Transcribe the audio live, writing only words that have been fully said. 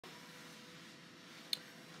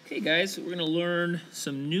Okay guys, we're going to learn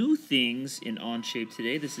some new things in Onshape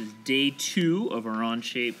today. This is day 2 of our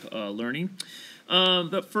Onshape learning.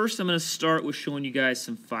 But first I'm going to start with showing you guys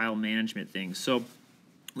some file management things. So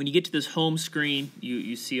when you get to this home screen,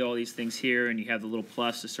 you see all these things here and you have the little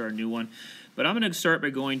plus to start a new one. But I'm going to start by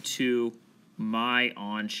going to My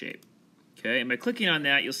Onshape. Okay, and by clicking on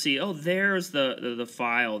that you'll see, oh, there's the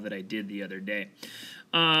file that I did the other day.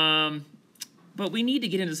 But we need to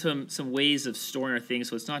get into some ways of storing our things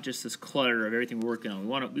so it's not just this clutter of everything we're working on.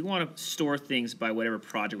 We want to store things by whatever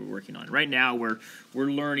project we're working on. Right now we're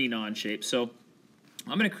learning Onshape. So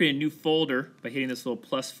I'm going to create a new folder by hitting this little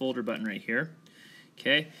plus folder button right here.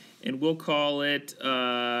 Okay, and we'll call it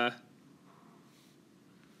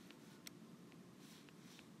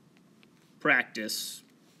practice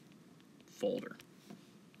folder.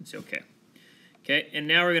 It's okay. Okay, and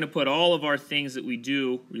now we're going to put all of our things that we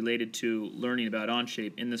do related to learning about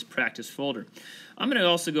Onshape in this practice folder. I'm going to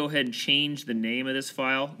also go ahead and change the name of this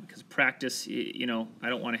file because practice, you know, I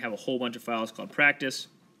don't want to have a whole bunch of files called practice.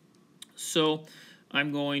 So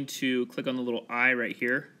I'm going to click on the little I right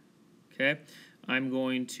here. Okay, I'm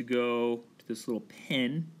going to go to this little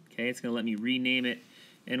pen. Okay, it's going to let me rename it,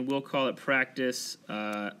 and we'll call it practice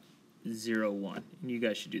 01. And you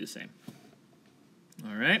guys should do the same.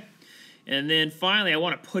 All right. And then finally, I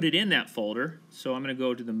want to put it in that folder, so I'm going to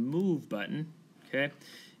go to the Move button, okay,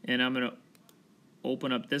 and I'm going to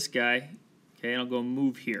open up this guy, okay, and I'll go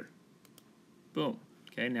Move here. Boom.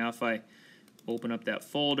 Okay, now if I open up that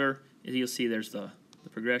folder, you'll see there's the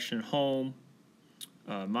progression home,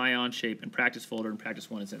 My Onshape, and practice folder, and practice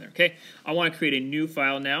 1 is in there. Okay, I want to create a new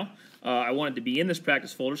file now. I want it to be in this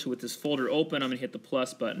practice folder, so with this folder open, I'm going to hit the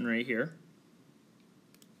plus button right here.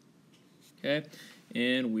 Okay.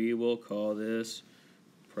 And we will call this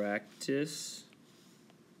practice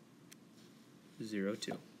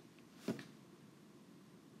 02.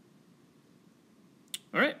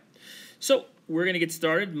 All right, so we're going to get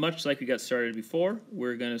started much like we got started before.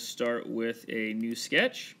 We're going to start with a new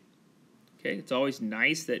sketch. Okay, it's always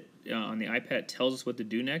nice that on the iPad it tells us what to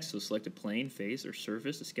do next. So select a plane, face, or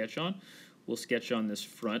surface to sketch on. We'll sketch on this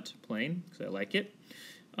front plane because I like it.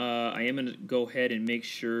 I am going to go ahead and make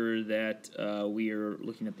sure that we are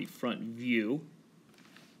looking at the front view.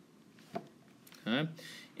 Okay.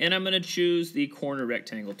 And I'm going to choose the corner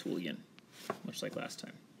rectangle tool again, much like last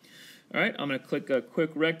time. All right, I'm going to click a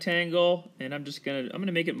quick rectangle, and I'm going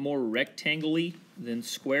to make it more rectangle-y than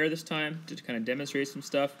square this time to kind of demonstrate some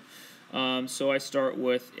stuff. So I start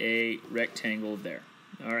with a rectangle there.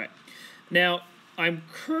 All right. Now, I'm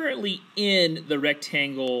currently in the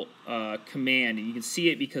rectangle command, and you can see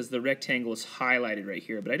it because the rectangle is highlighted right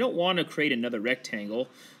here. But I don't want to create another rectangle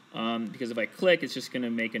because if I click, it's just going to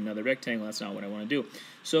make another rectangle. That's not what I want to do.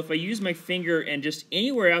 So if I use my finger and just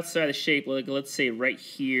anywhere outside the shape, like let's say right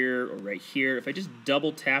here or right here, if I just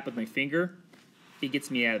double tap with my finger, it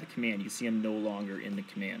gets me out of the command. You can see I'm no longer in the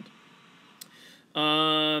command.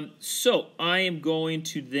 So I am going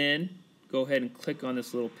to then go ahead and click on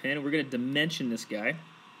this little pen. We're going to dimension this guy,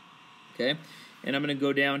 okay? And I'm going to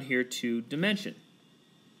go down here to dimension.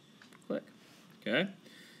 Click, okay?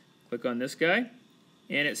 Click on this guy,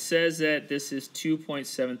 and it says that this is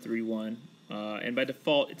 2.731, and by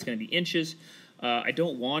default it's going to be inches. I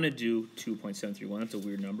don't want to do 2.731. That's a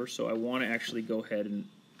weird number, so I want to actually go ahead and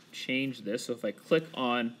change this. So if I click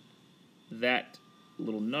on that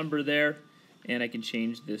little number there, and I can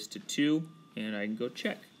change this to 2, and I can go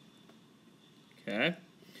check. Okay.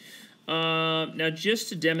 Now, just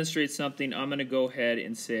to demonstrate something, I'm going to go ahead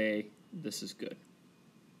and say this is good.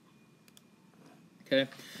 Okay.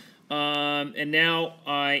 And now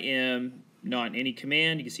I am not in any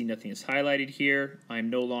command. You can see nothing is highlighted here. I'm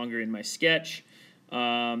no longer in my sketch.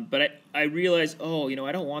 But I realize, oh, you know,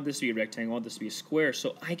 I don't want this to be a rectangle. I want this to be a square.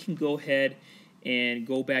 So I can go ahead and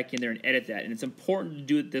go back in there and edit that. And it's important to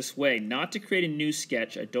do it this way, not to create a new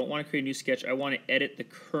sketch. I don't want to create a new sketch. I want to edit the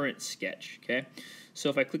current sketch, okay? So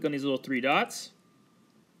if I click on these little 3 dots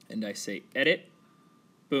and I say edit,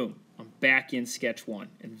 boom, I'm back in sketch 1.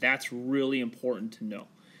 And that's really important to know,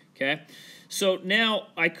 okay? So now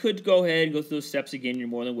I could go ahead and go through those steps again. You're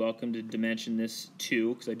more than welcome to dimension this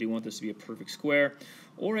too, because I do want this to be a perfect square.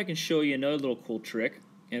 Or I can show you another little cool trick.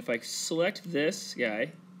 And if I select this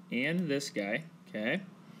guy and this guy, okay,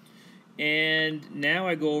 and now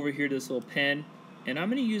I go over here to this little pen, and I'm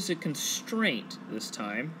going to use a constraint this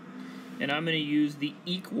time, and I'm going to use the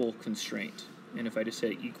equal constraint. And if I just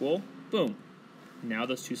say equal, boom, now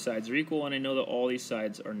those two sides are equal, and I know that all these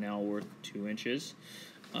sides are now worth 2 inches.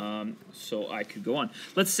 So I could go on.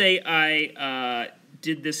 Let's say I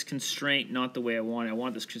did this constraint not the way I want. I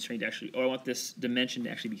want this constraint to actually, or I want this dimension to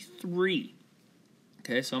actually be 3.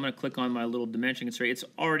 Okay, so I'm going to click on my little dimension constraint. It's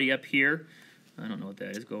already up here. I don't know what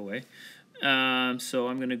that is. Go away. So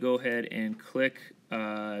I'm going to go ahead and click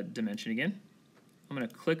dimension again. I'm going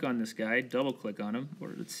to click on this guy, double click on him,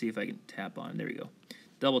 or let's see if I can tap on him. There we go.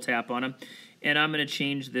 Double tap on him. And I'm going to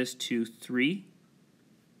change this to 3.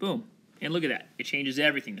 Boom. And look at that. It changes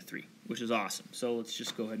everything to 3, which is awesome. So let's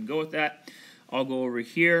just go ahead and go with that. I'll go over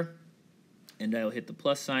here, and I'll hit the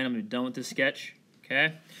plus sign. I'm done with this sketch.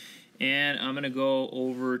 Okay. And I'm going to go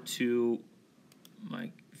over to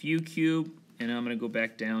my view cube, and I'm going to go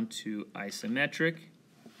back down to isometric.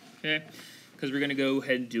 Okay. Because we're going to go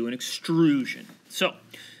ahead and do an extrusion. So,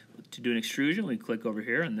 to do an extrusion, we click over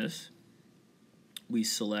here on this. We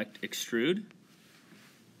select extrude.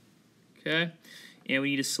 Okay. And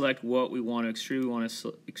we need to select what we want to extrude. We want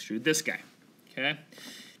to extrude this guy. Okay.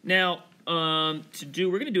 Now, we're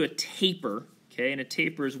going to do a taper. Okay. And a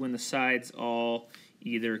taper is when the sides all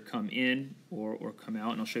either come in or come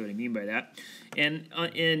out. And I'll show you what I mean by that. And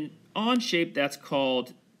in Onshape, that's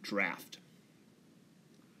called draft.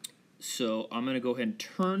 So I'm going to go ahead and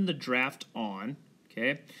turn the draft on,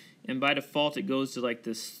 okay? And by default, it goes to like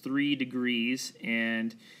this 3 degrees,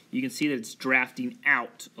 and you can see that it's drafting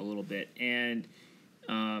out a little bit. And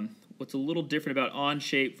what's a little different about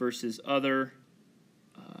Onshape versus other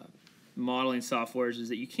modeling softwares is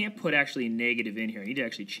that you can't put actually a negative in here. You need to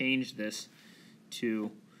actually change this to,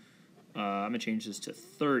 I'm going to change this to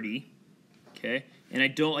 30, okay? And I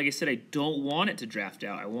don't, like I said, I don't want it to draft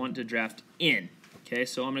out. I want it to draft in. Okay,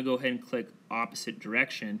 so I'm going to go ahead and click opposite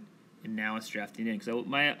direction, and now it's drafting in. Because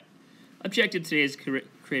my objective today is to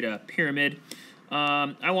create a pyramid.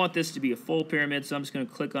 I want this to be a full pyramid, so I'm just going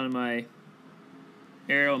to click on my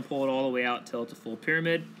arrow and pull it all the way out until it's a full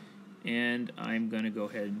pyramid. And I'm going to go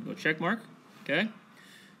ahead and go check mark. Okay,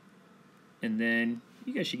 and then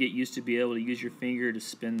you guys should get used to be able to use your finger to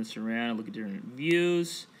spin this around and look at different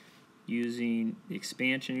views, using the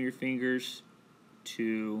expansion of your fingers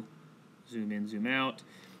to zoom in, zoom out,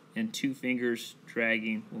 and 2 fingers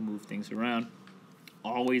dragging will move things around.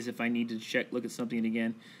 Always, if I need to look at something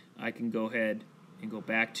again, I can go ahead and go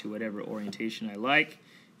back to whatever orientation I like.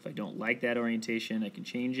 If I don't like that orientation, I can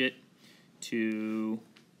change it to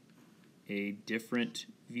a different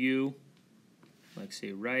view, like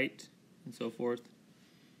say right, and so forth.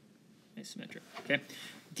 Isometric. Okay.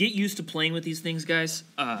 Get used to playing with these things, guys.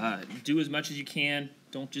 Do as much as you can.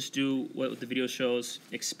 Don't just do what the video shows.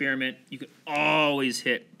 Experiment. You can always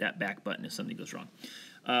hit that back button if something goes wrong.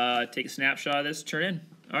 Take a snapshot of this. Turn in.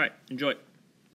 All right. Enjoy.